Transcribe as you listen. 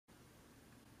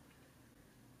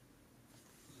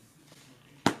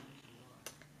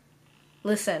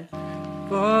Listen.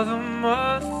 For the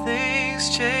more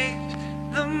things change,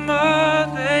 the more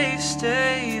they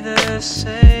stay the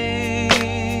same.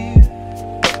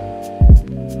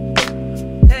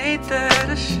 Ain't that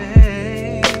a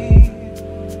shame?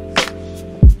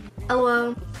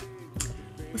 Hello.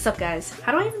 What's up, guys?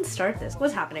 How do I even start this?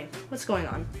 What's happening? What's going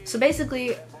on? So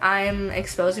basically, I'm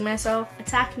exposing myself.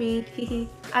 Attack me.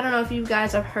 I don't know if you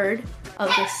guys have heard of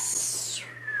this.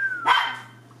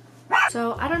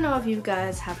 So I don't know if you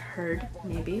guys have heard,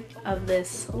 maybe, of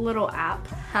this little app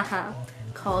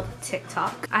called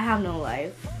TikTok. I have no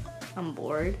life. I'm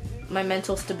bored. My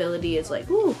mental stability is like,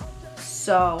 ooh.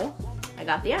 So I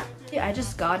got the app. Yeah, I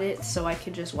just got it so I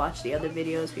could just watch the other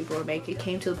videos people were making. It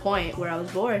came to the point where I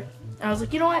was bored. And I was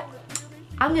like, you know what?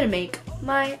 I'm gonna make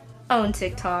my own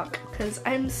TikTok because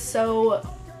I'm so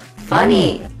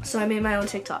funny. So I made my own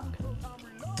TikTok.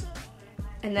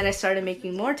 And then I started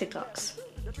making more TikToks.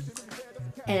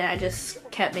 And I just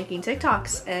kept making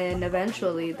TikToks, and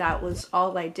eventually that was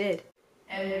all I did.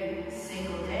 Every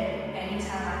single day, anytime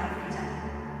I had free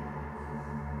time.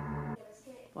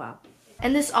 Wow.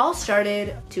 And this all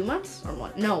started 2 months or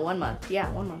one? No, 1 month.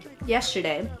 Yeah, 1 month.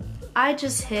 Yesterday, I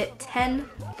just hit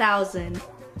 10,000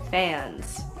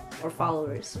 fans or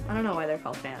followers. I don't know why they're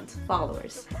called fans.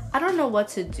 Followers. I don't know what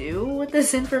to do with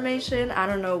this information. I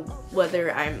don't know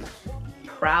whether I'm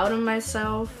proud of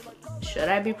myself. Should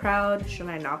I be proud? Should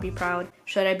I not be proud?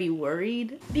 Should I be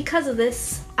worried? Because of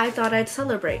this, I thought I'd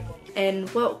celebrate. And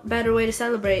what better way to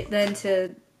celebrate than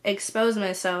to expose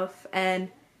myself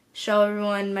and show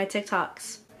everyone my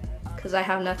TikToks? Because I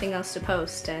have nothing else to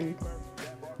post, and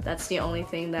that's the only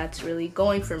thing that's really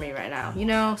going for me right now, you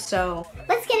know? So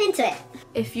let's get into it.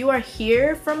 If you are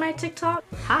here from my TikTok,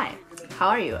 hi, how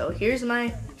are you? Oh, here's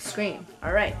my screen.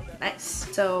 All right, nice.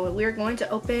 So we're going to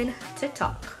open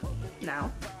TikTok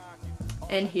now.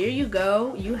 And here you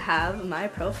go, you have my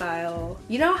profile.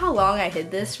 You know how long I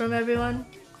hid this from everyone?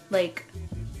 Like,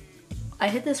 I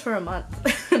hid this for a month,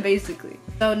 basically.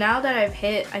 So now that I've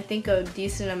hit, I think, a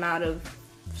decent amount of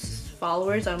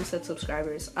followers, I almost said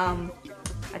subscribers, I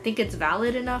think it's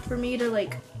valid enough for me to,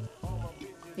 like,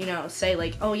 you know, say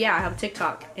like, oh yeah, I have a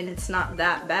TikTok, and it's not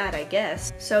that bad, I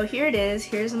guess. So here it is,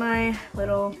 here's my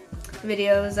little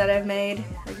videos that I've made,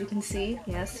 as you can see,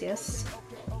 yes.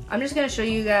 I'm just gonna show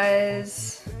you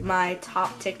guys my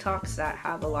top TikToks that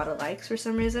have a lot of likes for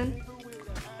some reason.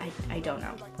 I don't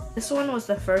know. This one was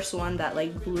the first one that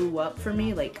like blew up for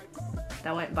me, like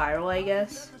that went viral, I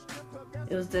guess.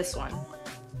 It was this one.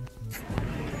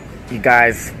 You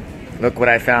guys, look what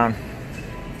I found.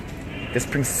 This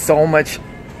brings so much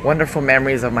wonderful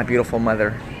memories of my beautiful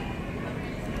mother.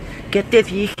 ¿Qué te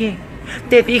dije?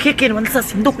 Te dije que no andas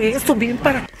haciendo eso bien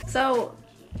para. So,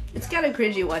 it's kind of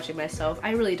cringy watching myself.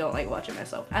 I really don't like watching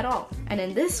myself at all. And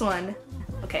in this one,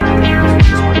 okay.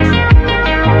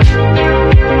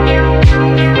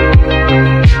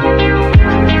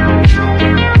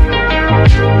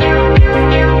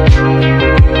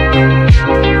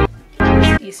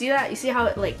 You see that? You see how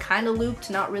it like kind of looped?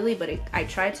 Not really, but I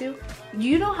tried to.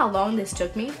 You know how long this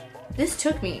took me? This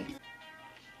took me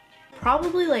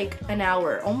probably like an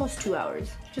hour, almost 2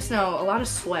 hours. Just know a lot of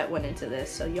sweat went into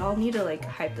this, so y'all need to like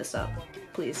hype this up,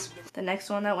 please. The next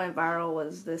one that went viral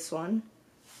was this one.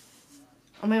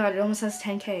 Oh my god, it almost has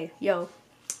 10K. Yo,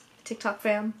 TikTok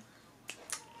fam,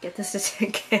 get this to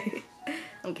 10K.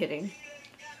 I'm kidding.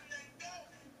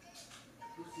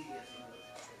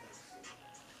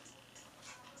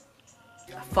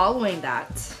 Following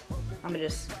that,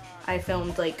 I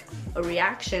filmed like a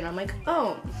reaction. I'm like,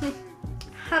 oh,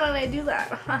 how did I do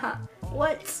that?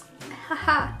 What?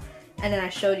 Haha. And then I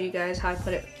showed you guys how I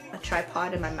put a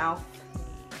tripod in my mouth.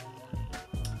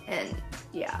 And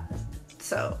yeah,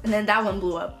 so, and then that one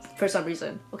blew up for some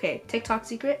reason. Okay, TikTok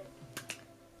secret.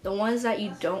 The ones that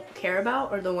you don't care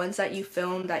about, or the ones that you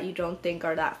film that you don't think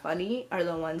are that funny, are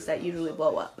the ones that usually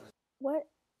blow up. What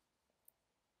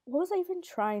was I even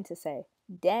trying to say?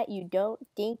 That you don't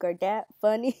think are that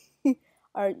funny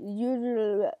are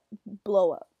usually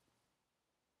blow up.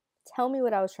 Tell me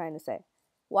what I was trying to say.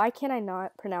 Why can't I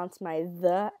not pronounce my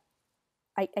the?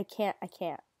 I can't.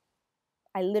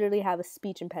 I literally have a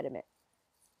speech impediment.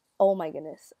 Oh my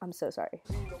goodness. I'm so sorry.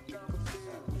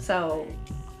 So,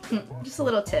 just a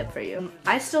little tip for you.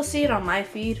 I still see it on my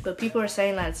feed, but people are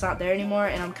saying that it's not there anymore,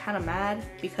 and I'm kind of mad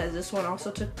because this one also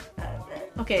took...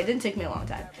 okay, it didn't take me a long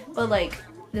time, but like,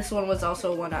 this one was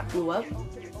also one that blew up.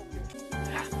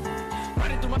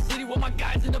 Riding through my city with my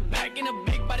guys in the back, in a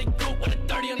big body coupe with a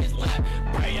 30 on his lap.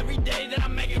 Pray every day that I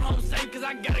make it home safe, cause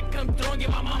I gotta come through and get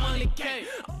my mama on the cake.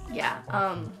 Yeah,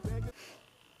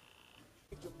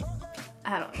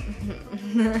 I don't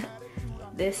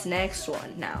this next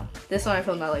one now. This one I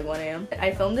filmed at like 1 a.m.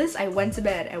 I filmed this, I went to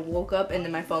bed, I woke up, and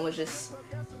then my phone was just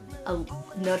a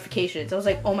notification. So I was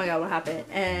like, oh my god, what happened?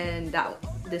 And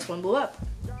this one blew up.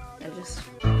 And just...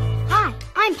 Hi,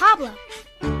 I'm Pablo.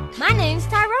 My name's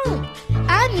Tyrone.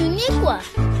 I'm Uniqua.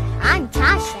 I'm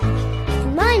Tasha.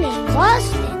 And my name's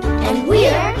Austin. And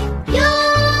we're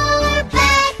your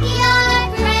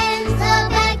backyard friends, the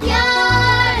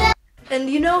backyard. And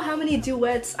you know how many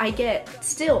duets I get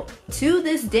still to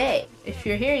this day. If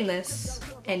you're hearing this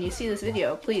and you see this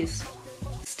video, please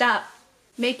stop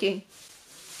making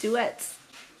duets.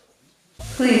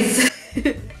 Please.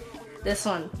 This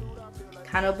one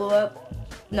kind of blew up.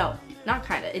 No, not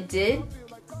kind of. It did.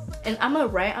 And I'm gonna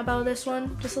rant about this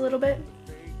one just a little bit,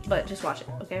 but just watch it,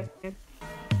 okay?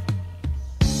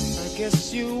 I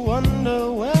guess you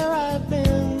wonder where I've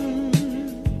been.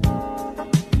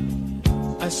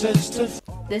 I searched to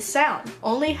This sound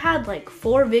only had like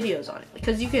 4 videos on it,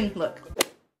 because you can look.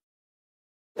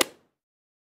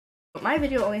 My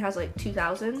video only has like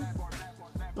 2,000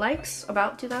 likes,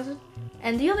 about 2,000,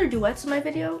 and the other duets in my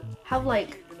video have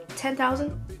like 10,000.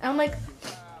 And I'm like,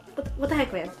 what the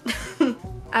heck, man?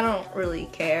 I don't really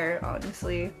care,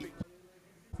 honestly.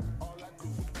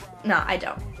 No, I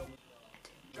don't.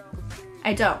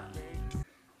 I don't.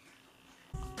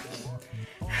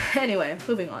 Anyway,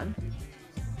 moving on.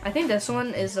 I think this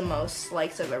one is the most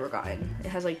likes I've ever gotten. It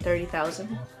has like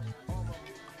 30,000.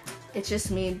 It's just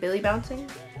me Billy bouncing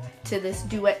to this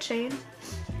duet chain.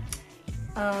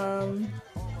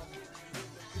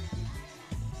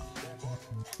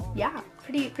 Yeah,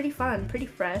 pretty fun, pretty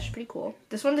fresh, pretty cool.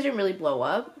 This one didn't really blow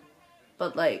up,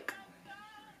 but like,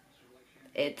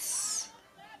 it's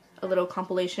a little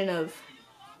compilation of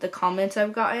the comments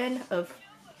I've gotten of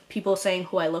people saying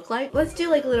who I look like. Let's do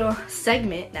like a little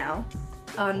segment now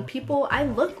on people I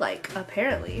look like,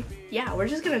 apparently. Yeah, we're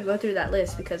just gonna go through that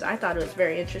list because I thought it was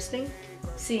very interesting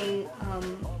seeing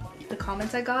the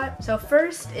comments I got. So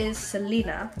first is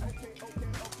Selena.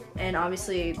 And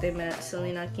obviously they meant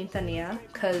Selena Quintanilla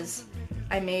because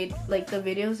I made like the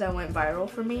videos that went viral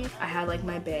for me. I had like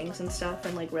my bangs and stuff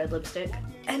and like red lipstick.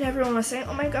 And everyone was saying,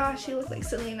 oh my gosh, you look like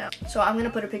Selena. So I'm gonna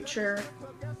put a picture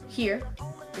here.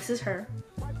 This is her.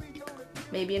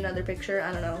 Maybe another picture,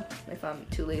 I don't know if I'm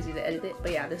too lazy to edit it.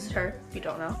 But yeah, this is her, if you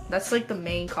don't know. That's like the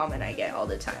main comment I get all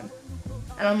the time.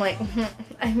 And I'm like,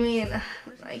 I mean,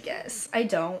 I guess. I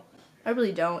don't. I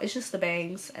really don't. It's just the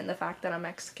bangs and the fact that I'm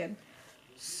Mexican.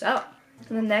 So,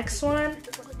 the next one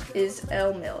is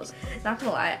Elle Mills. Not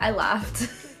gonna lie, I laughed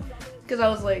because I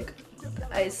was like,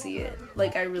 I see it.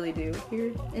 Like, I really do.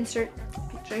 Here, insert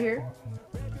picture here.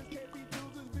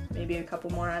 Maybe a couple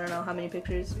more, I don't know how many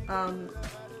pictures.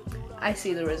 I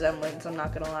see the resemblance, I'm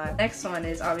not gonna lie. Next one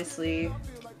is obviously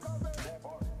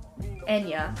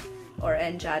Enya, or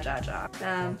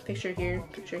Njajaja. Picture here,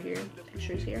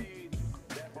 pictures here.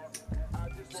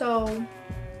 So,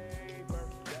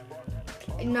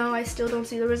 no, I still don't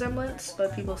see the resemblance,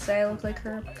 but people say I look like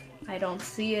her. I don't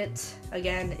see it.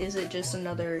 Again, is it just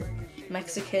another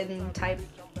Mexican type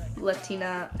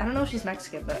Latina? I don't know if she's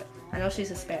Mexican, but I know she's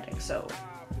Hispanic, so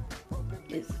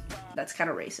that's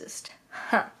kind of racist.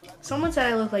 Huh. Someone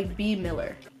said I look like B.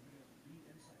 Miller.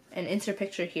 And insert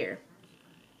picture here.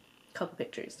 Couple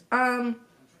pictures.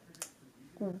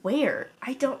 Where?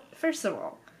 I don't, first of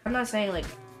all, I'm not saying like,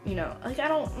 you know, like I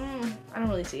don't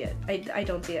really see it. I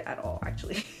don't see it at all,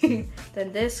 actually.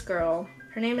 Then this girl,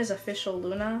 her name is Official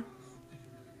Luna.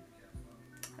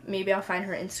 Maybe I'll find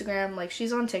her Instagram. Like,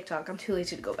 she's on TikTok. I'm too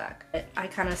lazy to go back. I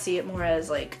kind of see it more as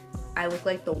like, I look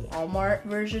like the Walmart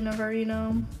version of her, you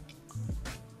know?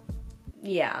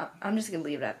 Yeah, I'm just gonna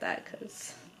leave it at that,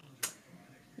 cause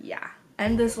yeah.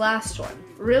 And this last one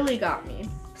really got me.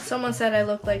 Someone said I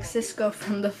look like Cisco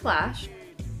from The Flash.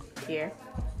 Here.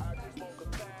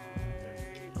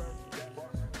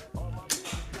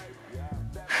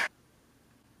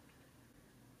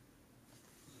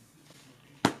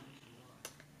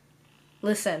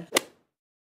 Listen.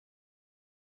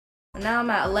 Now I'm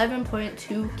at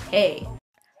 11.2K.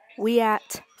 We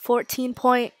at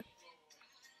 14.2K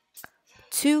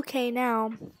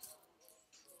now.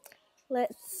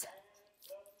 Let's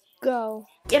go.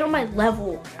 Get on my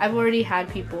level. I've already had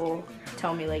people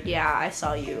tell me like, yeah, I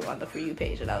saw you on the For You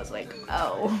page, and I was like,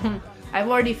 oh. I've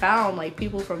already found like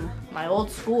people from my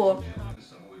old school.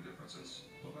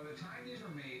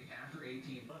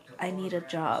 I need a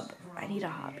job. I need a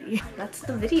hobby. That's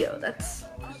the video. That's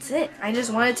it. I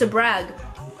just wanted to brag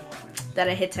that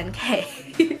I hit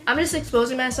 10K. I'm just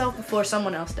exposing myself before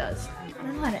someone else does. I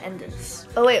don't know how to end this.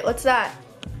 Oh wait, what's that?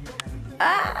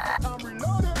 Ah!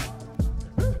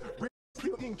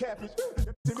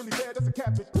 really bad, that's a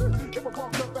catfish. If I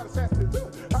walked up out of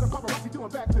Sasquatch, how the paparazzi doing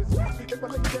backflips. If I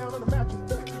lay down on the mat.